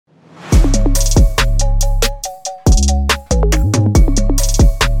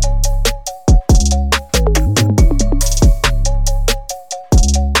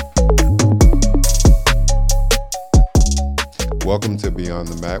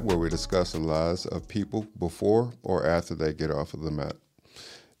mat, where we discuss the lives of people before or after they get off of the mat.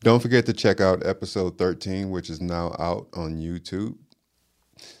 Don't forget to check out episode 13, which is now out on YouTube.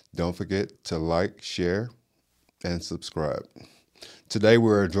 Don't forget to like, share, and subscribe. Today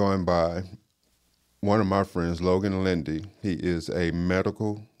we're joined by one of my friends, Logan Lindy. He is a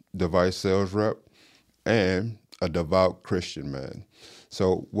medical device sales rep and a devout Christian man.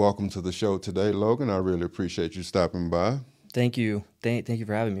 So welcome to the show today, Logan. I really appreciate you stopping by. Thank you. Thank you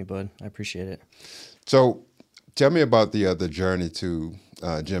for having me, bud. I appreciate it. So tell me about the journey to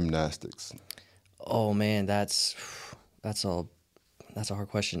gymnastics. Oh man, that's a hard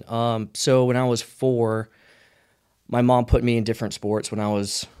question. So when I was 4, my mom put me in different sports when I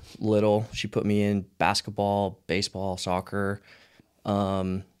was little. She put me in basketball, baseball, soccer,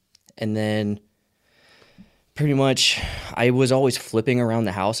 and then pretty much I was always flipping around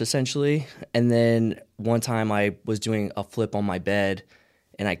the house essentially. And then one time I was doing a flip on my bed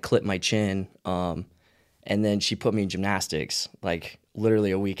and I clipped my chin. And then she put me in gymnastics like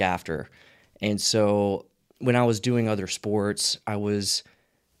literally a week after. And so when I was doing other sports, I was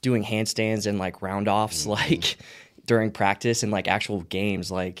doing handstands and like round offs like during practice and like actual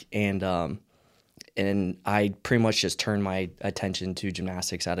games and I pretty much just turned my attention to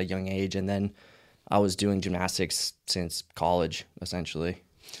gymnastics at a young age, and then I was doing gymnastics since college, essentially.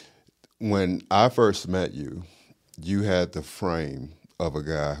 When I first met you, you had the frame of a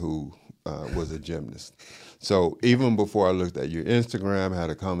guy who was a gymnast. So even before I looked at your Instagram, had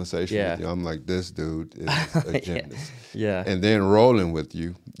a conversation with you, I'm like, this dude is a gymnast. Yeah. And then rolling with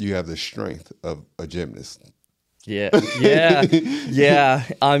you, you have the strength of a gymnast. Yeah.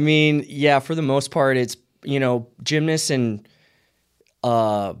 I mean, for the most part, it's, gymnasts and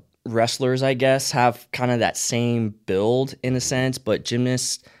wrestlers, I guess, have kind of that same build in a sense, but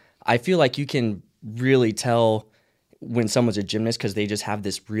gymnasts, I feel like you can really tell when someone's a gymnast because they just have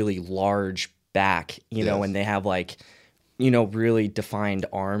this really large back, know, and they have like, really defined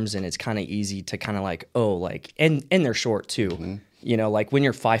arms, and it's kind of easy to kind of like, and they're short too. Mm-hmm. Like when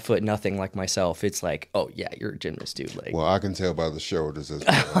you're 5'0" like myself, it's like, oh yeah, you're a gymnast, dude. Like, well, I can tell by the shoulders as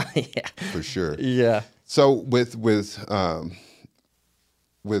well, yeah, for sure. Yeah. So with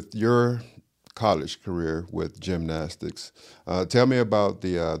your college career with gymnastics, tell me about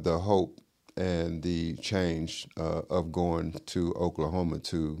the hope and the change of going to Oklahoma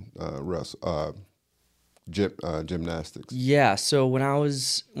to gymnastics. Yeah. So when I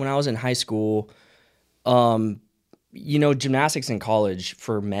was in high school, gymnastics in college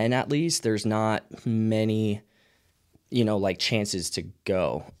for men, at least, there's not many, like chances to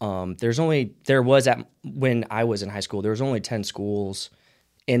go. When I was in high school, there was only 10 schools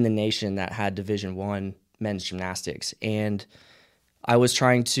in the nation that had Division I men's gymnastics. And I was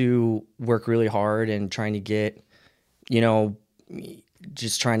trying to work really hard and trying to get,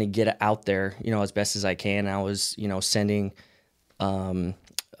 just trying to get it out there, as best as I can. I was, sending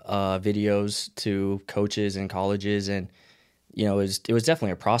videos to coaches and colleges, and, it was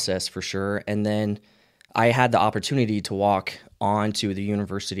definitely a process for sure. And then I had the opportunity to walk on to the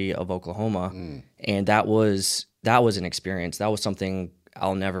University of Oklahoma, and that was an experience. That was something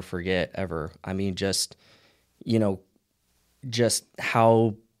I'll never forget ever. I mean, just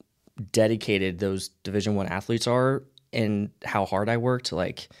how dedicated those Division I athletes are and how hard I worked.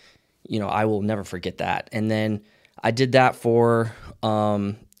 Like, I will never forget that. And then I did that for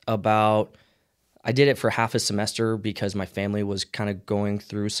I did it for half a semester because my family was kind of going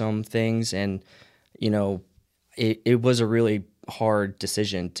through some things, and it was a really hard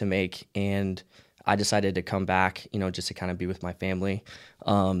decision to make, and I decided to come back, just to kind of be with my family.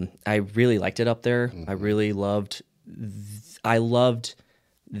 I really liked it up there. Mm-hmm. I really loved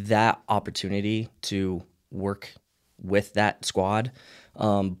that opportunity to work with that squad.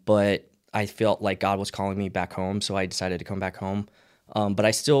 But I felt like God was calling me back home, so I decided to come back home. But I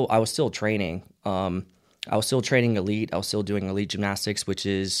was still training. I was still training elite. I was still doing elite gymnastics, which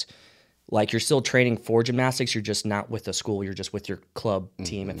is like you're still training for gymnastics. You're just not with the school. You're just with your club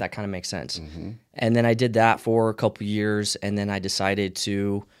team, if that kind of makes sense. Mm-hmm. And then I did that for a couple years, and then I decided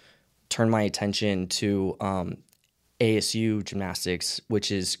to turn my attention to ASU gymnastics,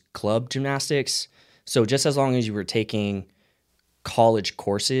 which is club gymnastics. So just as long as you were taking college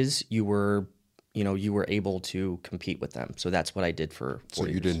courses, you were able to compete with them. So that's what I did for 4 years. So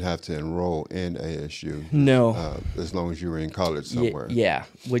you didn't have to enroll in ASU. No. As long as you were in college somewhere. Yeah.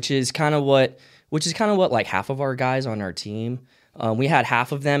 Which is kind of what like half of our guys on our team, we had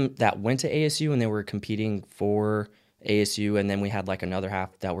half of them that went to ASU and they were competing for ASU. And then we had like another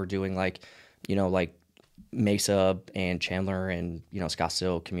half that were doing like Mesa and Chandler and,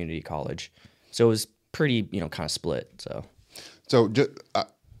 Scottsdale Community College. So it was pretty, kind of split. So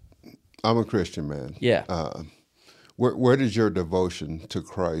I'm a Christian man. Yeah. Where did your devotion to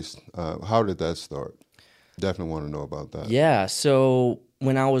Christ, how did that start? Definitely want to know about that. Yeah. So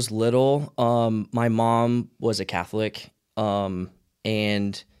when I was little, my mom was a Catholic,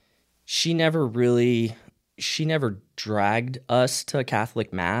 and she never dragged us to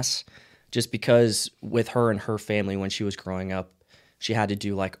Catholic mass, just because with her and her family, when she was growing up, she had to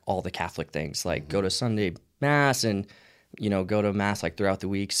do like all the Catholic things, like go to Sunday mass and, go to mass like throughout the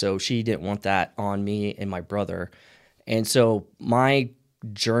week. So she didn't want that on me and my brother. And so my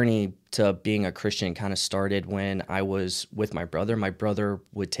journey to being a Christian kind of started when I was with my brother. My brother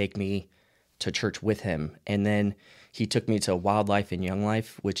would take me to church with him, and then he took me to Wildlife and Young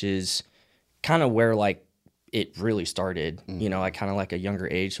Life, which is kind of where like it really started. I kind of like a younger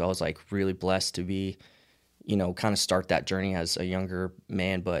age, so I was like really blessed to be, kind of start that journey as a younger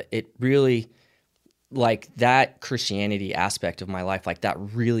man. But it really, like, that Christianity aspect of my life, like that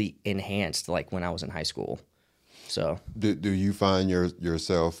really enhanced like when I was in high school. So do you find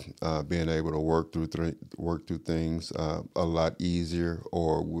yourself being able to work through things a lot easier,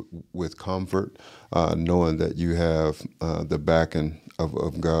 or with comfort, knowing that you have the backing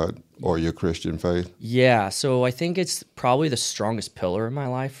of God or your Christian faith? Yeah, so I think it's probably the strongest pillar in my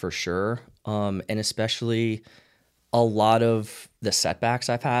life for sure, and especially a lot of the setbacks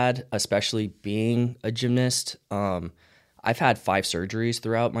I've had, especially being a gymnast. I've had 5 surgeries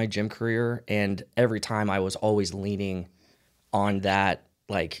throughout my gym career, and every time I was always leaning on that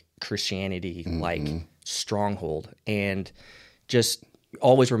like Christianity, like stronghold, and just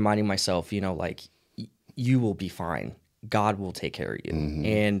always reminding myself, like you will be fine. God will take care of you.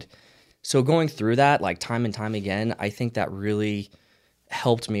 And so going through that, like time and time again, I think that really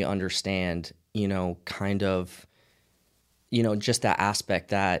helped me understand, kind of, just that aspect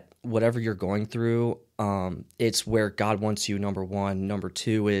that whatever you're going through, it's where God wants you, number one. Number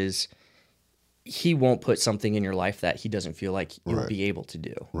two is he won't put something in your life that he doesn't feel like you'll be able to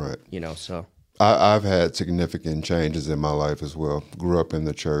do. Right. So. I've had significant changes in my life as well. Grew up in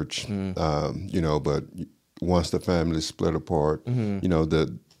the church, but once the family split apart,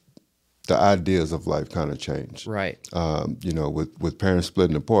 the ideas of life kind of changed. Right. With parents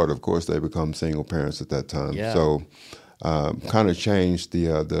splitting apart, of course, they become single parents at that time. Yeah. So kind of changed the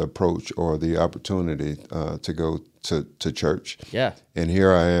approach or the opportunity to go to church. Yeah. And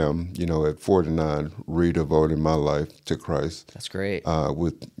here I am, at 49, redevoting my life to Christ. That's great. I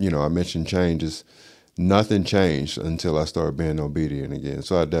mentioned changes. Nothing changed until I started being obedient again.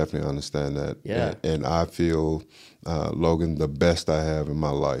 So I definitely understand that. Yeah. And I feel, Logan, the best I have in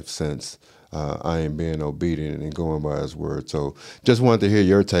my life since I am being obedient and going by his word. So just wanted to hear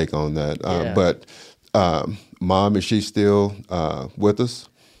your take on that. But Mom, is she still with us?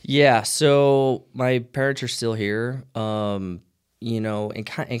 Yeah, so my parents are still here. And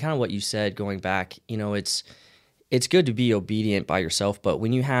kind of what you said going back, it's good to be obedient by yourself, but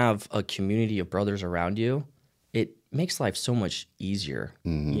when you have a community of brothers around you, it makes life so much easier,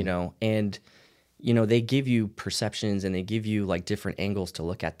 and they give you perceptions and they give you like different angles to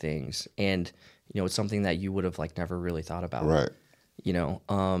look at things, and it's something that you would have like never really thought about. Right.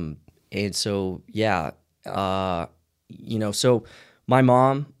 And so so my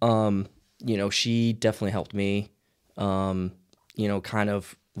mom, she definitely helped me, kind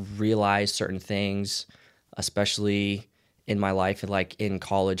of realize certain things, especially in my life and like in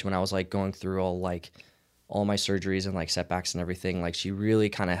college when I was like going through all my surgeries and like setbacks and everything. Like she really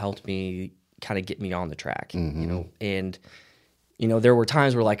kind of helped me kind of get me on the track, and there were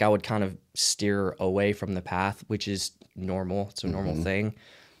times where like I would kind of steer away from the path, which is normal. It's a normal thing.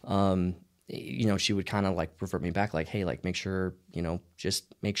 She would kind of like revert me back, like, hey, like make sure, just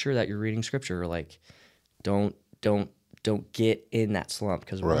make sure that you're reading scripture. Like, don't get in that slump,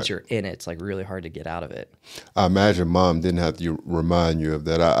 because once you're in it, it's like really hard to get out of it. I imagine Mom didn't have to remind you of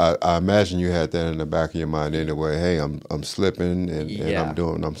that. I imagine you had that in the back of your mind anyway. Hey, I'm slipping and I'm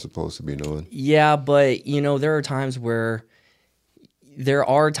doing what I'm supposed to be doing. Yeah, but there are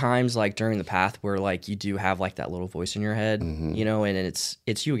times like during the path where like you do have like that little voice in your head, and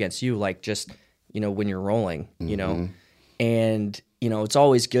it's you against you, like just, when you're rolling, and, it's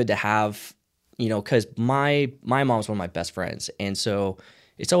always good to have, cause my mom's one of my best friends. And so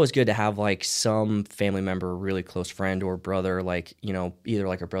it's always good to have like some family member, really close friend or brother, like, either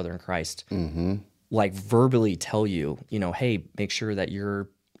like a brother in Christ, like verbally tell you, hey, make sure that you're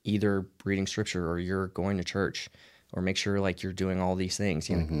either reading scripture or you're going to church, or make sure like you're doing all these things,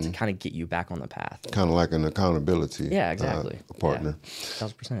 to kind of get you back on the path. Kind of like an accountability. Yeah, exactly. Partner. Yeah,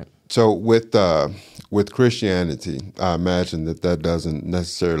 1000%. So with Christianity, I imagine that doesn't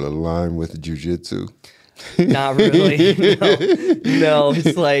necessarily align with Jiu-Jitsu. Not really. No,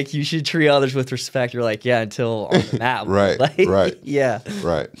 it's like you should treat others with respect. You're like, yeah, until on the mat. Right, Like, right. Yeah.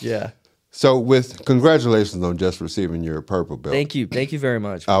 Right. Yeah. So congratulations on just receiving your purple belt. Thank you. Thank you very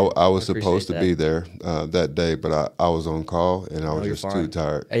much. I was appreciate supposed to that. be there that day, but I was on call and I was you're just too fine.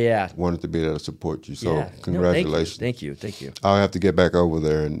 tired. Yeah. Wanted to be there to support you. So Yeah. No, congratulations. thank you. Thank you. I'll have to get back over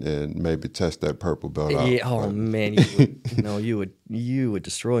there and maybe test that purple belt out. Yeah. Oh man, you would, no, you would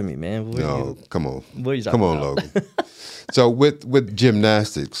destroy me, man. Come on. What are you talking Come on, about? Logan. So with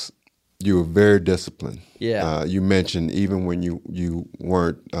gymnastics, you were very disciplined. Yeah. You mentioned even when you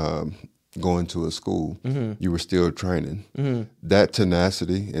weren't going to a school, you were still training. That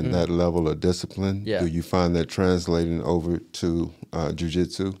tenacity and that level of discipline, Yeah. do you find that translating over to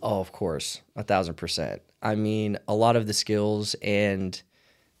jiu-jitsu? Oh, of course, 1,000%. I mean, a lot of the skills that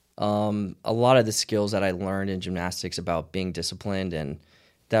I learned in gymnastics about being disciplined, and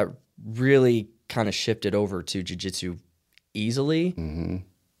that really kind of shifted over to jiu-jitsu easily.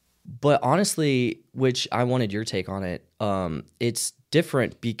 But honestly, which I wanted your take on it, it's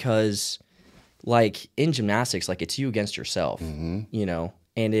different because like in gymnastics, like it's you against yourself, you know,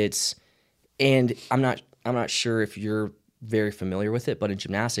 and I'm not sure if you're very familiar with it, but in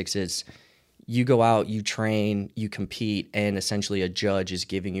gymnastics, it's you go out, you train, you compete, and essentially a judge is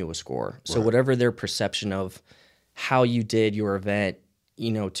giving you a score. So whatever their perception of how you did your event,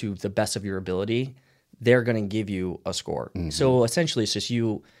 you know, to the best of your ability, they're going to give you a score. So essentially it's just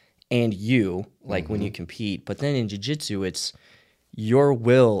you and you, like when you compete. But then in jiu-jitsu, it's your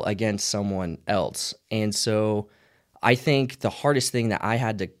will against someone else. And so I think the hardest thing that I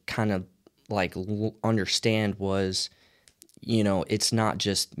had to kind of like understand was, you know, it's not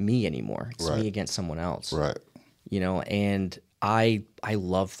just me anymore. It's me against someone else. Right. You know, and I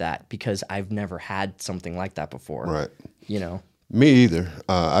love that because I've never had something like that before. Right. You know. Me either.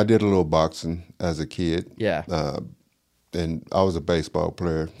 I did a little boxing as a kid. Yeah. And I was a baseball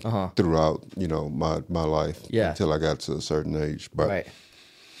player throughout, you know, my life until I got to a certain age. But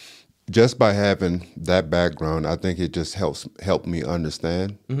just by having that background, I think it just helped me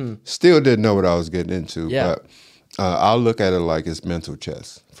understand. Still didn't know what I was getting into, but I'll look at it like it's mental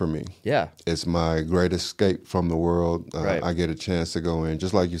chess for me. Yeah. It's my great escape from the world. I get a chance to go in,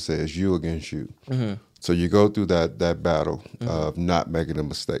 just like you said, it's you against you. So you go through that battle of not making a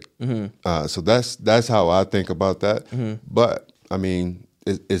mistake. So that's how I think about that. But I mean,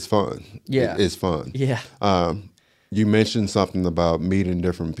 it's fun. Yeah, it's fun. Yeah. You mentioned something about meeting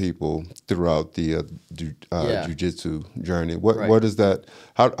different people throughout the jiu-jitsu journey. What is that?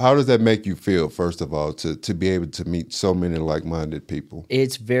 How does that make you feel? First of all, to be able to meet so many like-minded people.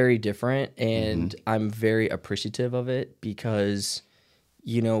 It's very different, and I'm very appreciative of it because,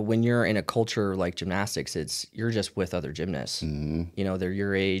 you know, when you're in a culture like gymnastics, you're just with other gymnasts. You know, they're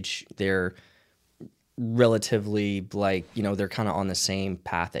your age. They're relatively like, you know, they're kind of on the same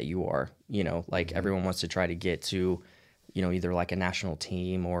path that you are. You know, like everyone wants to try to get to, you know, either like a national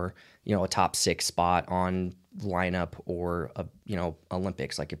team or, you know, a top 6 spot on lineup or, you know,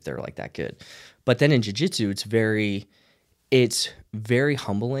 Olympics, like if they're like that good. But then in jiu-jitsu, it's very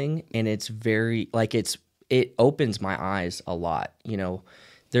humbling, and it's very like it opens my eyes a lot. You know,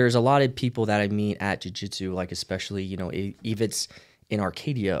 there's a lot of people that I meet at jiu-jitsu, like especially, you know, if it's in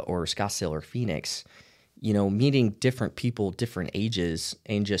Arcadia or Scottsdale or Phoenix, you know, meeting different people, different ages,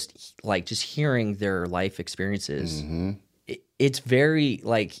 and just hearing their life experiences. It's very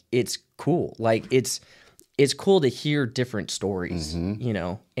like, it's cool. Like it's cool to hear different stories, you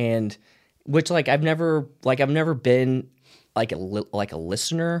know, and which like I've never been like a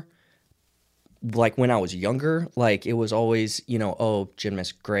listener. Like when I was younger, like it was always, you know, oh,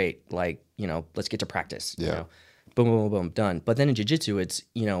 gymnast, great. Like, you know, let's get to practice. You know, boom, boom, boom, boom, done. But then in jiu-jitsu, it's,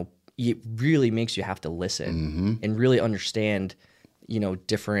 you know, it really makes you have to listen and really understand, you know,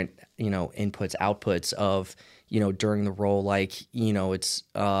 different, you know, inputs, outputs of, you know, during the role. Like, you know, it's,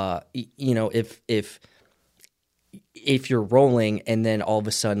 you know, if you're rolling and then all of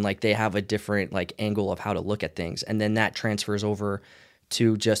a sudden, like they have a different like angle of how to look at things. And then that transfers over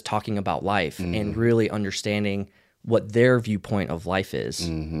to just talking about life and really understanding what their viewpoint of life is,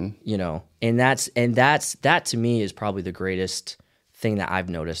 you know, and that to me is probably the greatest thing that I've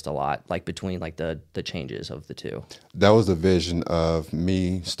noticed a lot, like between like the changes of the two. That was the vision of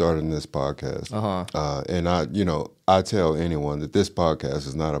me starting this podcast. And I tell anyone that this podcast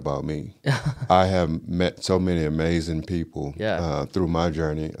is not about me. I have met so many amazing people through my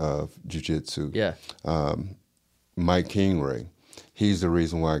journey of jiu-jitsu. Mike Kingray. He's the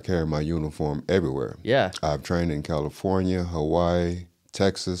reason why I carry my uniform everywhere. I've trained in California, Hawaii,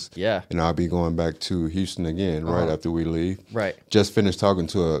 Texas. Yeah. And I'll be going back to Houston again right after we leave. Right. Just finished talking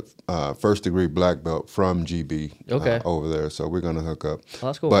to a first-degree black belt from GB Okay. over there, so we're going to hook up. Oh,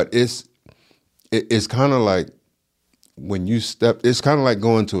 that's cool. But it's kind of like it's kind of like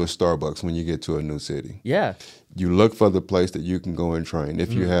going to a Starbucks when you get to a new city. Yeah. You look for the place that you can go and train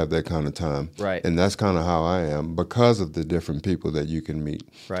if you have that kind of time. Right. And that's kind of how I am because of the different people that you can meet.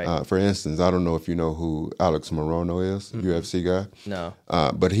 Right. For instance, I don't know if you know who Alex Morono is, UFC guy. No.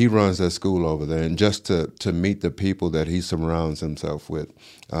 But he runs that school over there. And just to meet the people that he surrounds himself with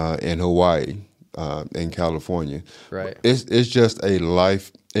in Hawaii, in California. Right. It's just a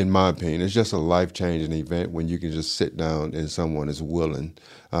life, in my opinion, it's just a life-changing event when you can just sit down and someone is willing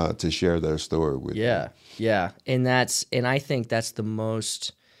to share their story with you. Yeah. And I think that's the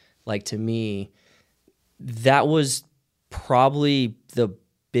most, like, to me, that was probably the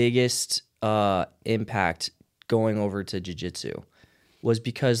biggest impact going over to jiu-jitsu, was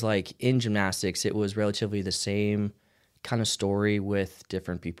because, like, in gymnastics, it was relatively the same kind of story with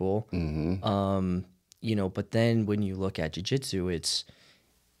different people. But then when you look at jiu-jitsu, it's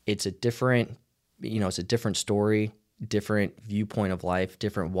a different, it's a different story, different viewpoint of life,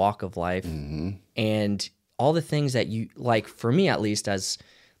 different walk of life. And all the things that you, like, for me at least, as,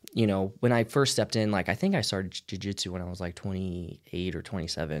 when I first stepped in, like, I think I started jiu-jitsu when I was like 28 or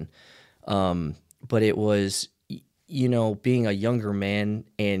 27. But it was, being a younger man,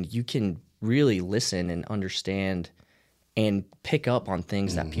 and you can really listen and understand and pick up on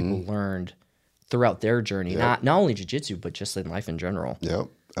things that people learned throughout their journey, not only jiu-jitsu, but just in life in general. Yep,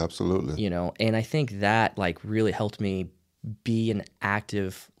 absolutely. And I think that, like, really helped me be an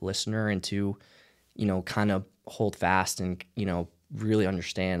active listener and to, kind of hold fast and, really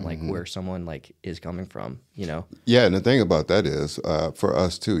understand, like, where someone, like, is coming from, Yeah, and the thing about that is, for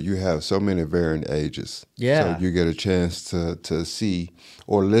us too, you have so many varying ages. Yeah. So you get a chance to see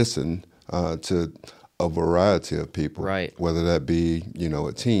or listen to a variety of people, right? Whether that be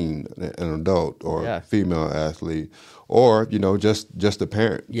a teen, an adult, or a Yeah. female athlete, or just a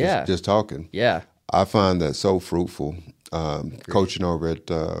parent, Yeah. just talking. Yeah. I find that so fruitful. Coaching over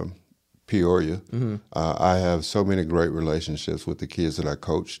at Peoria, I have so many great relationships with the kids that I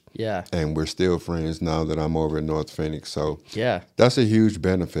coached. Yeah. And we're still friends now that I'm over in North Phoenix. So Yeah. that's a huge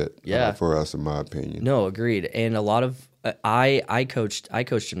benefit for us, in my opinion. No, agreed. And a lot of I coached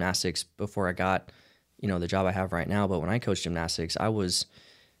gymnastics before I got the job I have right now. But when I coached gymnastics, I was,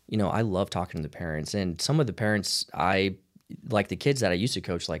 I love talking to the parents, and some of the parents, like the kids that I used to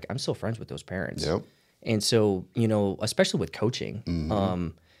coach, like, I'm still friends with those parents. Yep. And so, especially with coaching,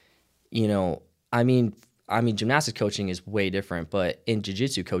 gymnastics coaching is way different, but in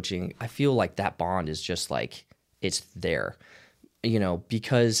jiu-jitsu coaching, I feel like that bond is just like, it's there,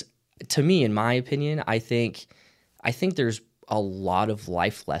 because to me, in my opinion, I think there's a lot of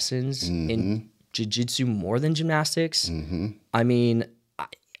life lessons in jiu-jitsu more than gymnastics. I mean,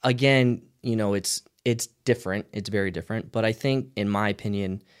 again, it's different. It's very different. But I think, in my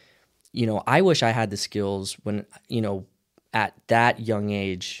opinion, I wish I had the skills when, at that young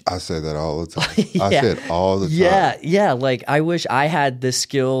age. I say that all the time. Yeah. I say it all the time. Yeah. Like, I wish I had the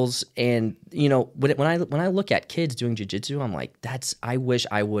skills, and when I look at kids doing jiu-jitsu, I'm like, I wish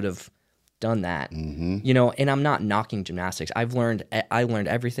I would have done that. And I'm not knocking gymnastics. I learned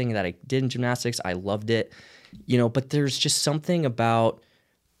everything that I did in gymnastics. I loved it. But there's just something about,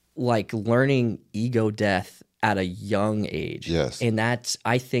 like, learning ego death at a young age. Yes. And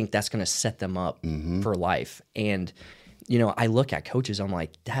I think that's going to set them up for life. And, I look at coaches, I'm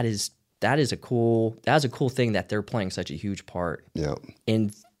like, that is a cool thing that they're playing such a huge part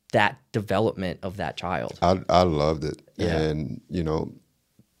in that development of that child. I loved it. Yeah. And,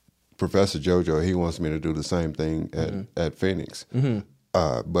 Professor JoJo, he wants me to do the same thing at Phoenix.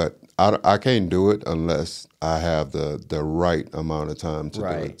 But I can't do it unless I have the right amount of time to do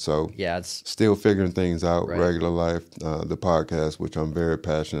it. So yeah, it's still figuring things out, regular life, the podcast, which I'm very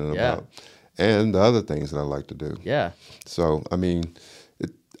passionate about, and the other things that I like to do. Yeah. So, I mean,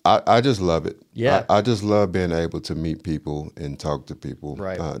 I just love it. Yeah. I just love being able to meet people and talk to people,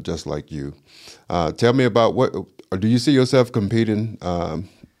 just like you. Tell me about do you see yourself competing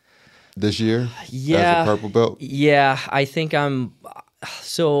this year as a purple belt? Yeah, I think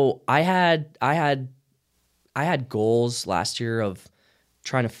so I had goals last year of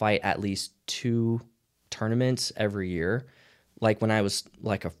trying to fight at least 2 tournaments every year. Like, when I was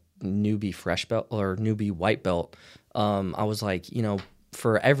like a newbie fresh belt or newbie white belt, I was like,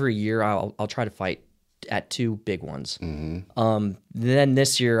 for every year I'll try to fight at 2 big ones. Then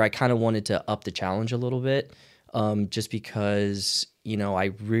this year I kind of wanted to up the challenge a little bit, just because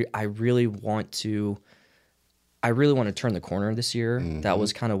I really want to I really want to turn the corner this year. Mm-hmm. That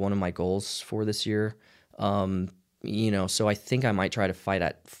was kind of one of my goals for this year. So I think I might try to fight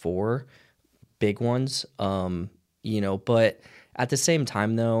at 4 big ones. But at the same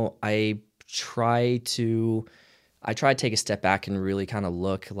time though, I try to take a step back and really kind of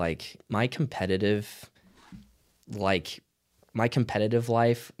look like my competitive life,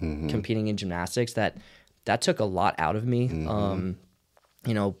 competing in gymnastics, that took a lot out of me.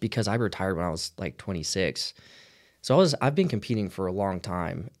 Because I retired when I was like 26. So I've been competing for a long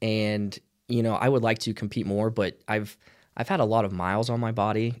time, and I would like to compete more, but I've had a lot of miles on my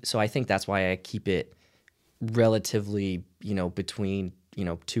body, so I think that's why I keep it relatively, between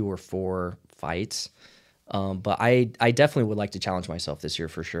 2 or 4 fights. But I definitely would like to challenge myself this year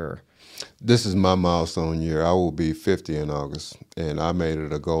for sure. This is my milestone year. I will be 50 in August, and I made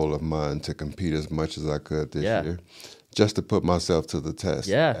it a goal of mine to compete as much as I could this year, just to put myself to the test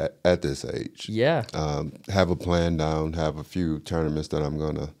at this age. Yeah. Have a plan down, have a few tournaments that I'm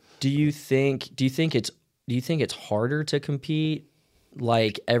going to. Do you think it's harder to compete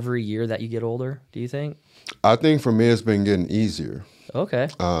like every year that you get older? Do you think? I think for me it's been getting easier. Okay.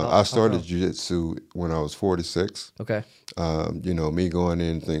 I started Jiu-Jitsu when I was 46. Okay. Me going in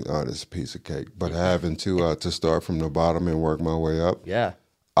and think, oh, this is a piece of cake. But having to start from the bottom and work my way up. Yeah.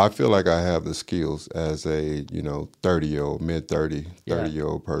 I feel like I have the skills as a, 30-year-old, mid-30,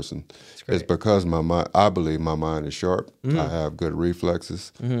 30-year-old person. It's because I believe my mind is sharp. Mm-hmm. I have good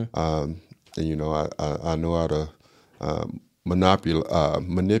reflexes. Mm-hmm. I know how to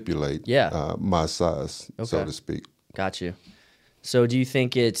manipulate my size, so to speak. Got you. So do you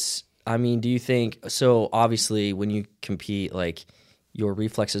think so obviously when you compete, like your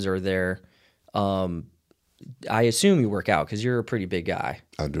reflexes are there, I assume you work out because you're a pretty big guy.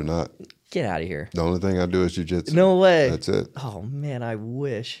 I do not. Get out of here. The only thing I do is jiu-jitsu. No way. That's it. Oh man, I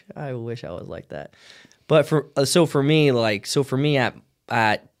wish I was like that. But for me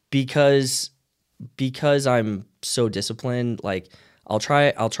at because I'm so disciplined, like I'll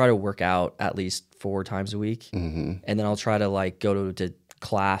try to work out at least 4 times a week, and then I'll try to like go to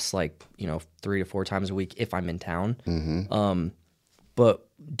class 3 to 4 times a week if I'm in town. But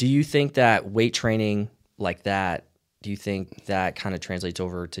do you think that weight training like that, do you think that kind of translates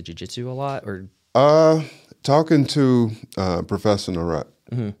over to jiu-jitsu a lot? Or talking to Professor Narat,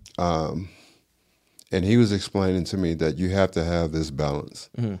 and he was explaining to me that you have to have this balance.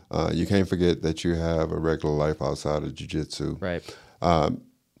 You can't forget that you have a regular life outside of jiu-jitsu. Right.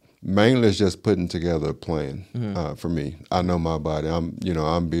 Mainly it's just putting together a plan for me. I know my body.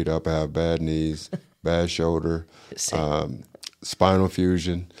 I'm beat up. I have bad knees, bad shoulder, spinal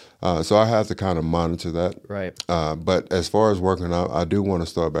fusion. So I have to kind of monitor that. Right. But as far as working out, I do want to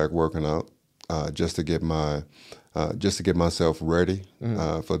start back working out just to get myself ready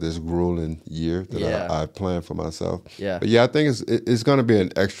for this grueling year that I planned for myself. Yeah. But I think it's going to be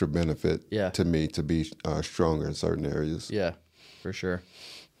an extra benefit to me to be stronger in certain areas. Yeah, for sure.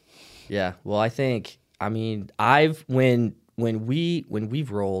 Yeah. Well, when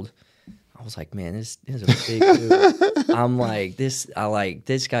we've rolled, I was like, man, this is a big dude. I'm like, this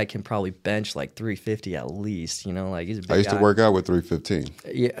guy can probably bench like 350 at least, he's a big guy. I used to work out with 315.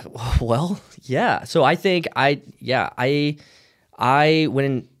 Yeah. Well, yeah. So I think when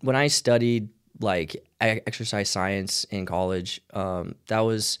I studied like exercise science in college,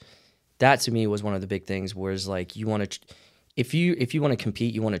 that to me was one of the big things, whereas like you want to, if you want to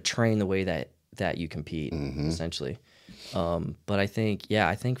compete, you want to train the way that you compete, essentially. But I think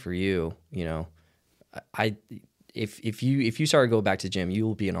for you, if you start to go back to the gym, you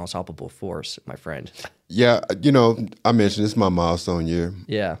will be an unstoppable force, my friend. Yeah, I mentioned it's my milestone year.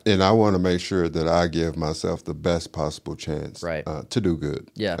 Yeah. And I want to make sure that I give myself the best possible chance to do good.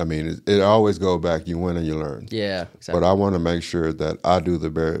 Yeah. I mean, it always go back, you win and you learn. Yeah, exactly. But I want to make sure that I do the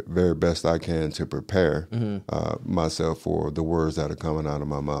very, very best I can to prepare myself for the words that are coming out of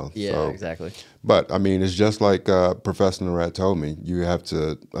my mouth. Yeah, exactly. But, I mean, it's just like Professor Narat told me. You have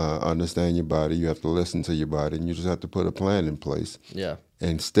to understand your body. You have to listen to your body. And you just have to put a plan in place. Yeah.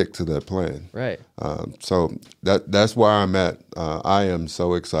 And stick to that plan. Right. So that's where I'm at. I am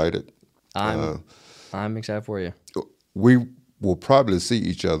so excited. I'm excited for you. We will probably see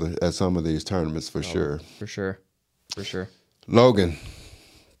each other at some of these tournaments for sure. For sure. Logan,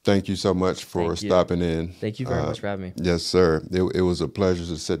 thank you so much for stopping in. Thank you very much for having me. Yes, sir. It was a pleasure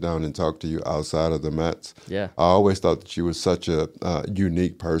to sit down and talk to you outside of the mats. Yeah. I always thought that you were such a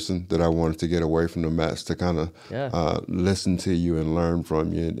unique person that I wanted to get away from the mats to kind of listen to you and learn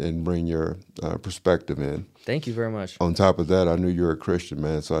from you and bring your perspective in. Thank you very much. On top of that, I knew you were a Christian,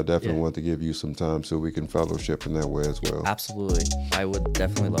 man, so I definitely want to give you some time so we can fellowship in that way as well. Absolutely. I would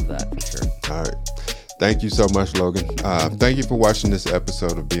definitely love that for sure. All right. Thank you so much, Logan. Thank you for watching this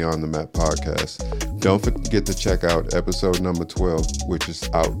episode of Beyond the Mat podcast. Don't forget to check out episode number 12, which is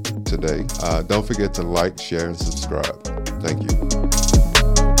out today. Don't forget to like, share, and subscribe. Thank you.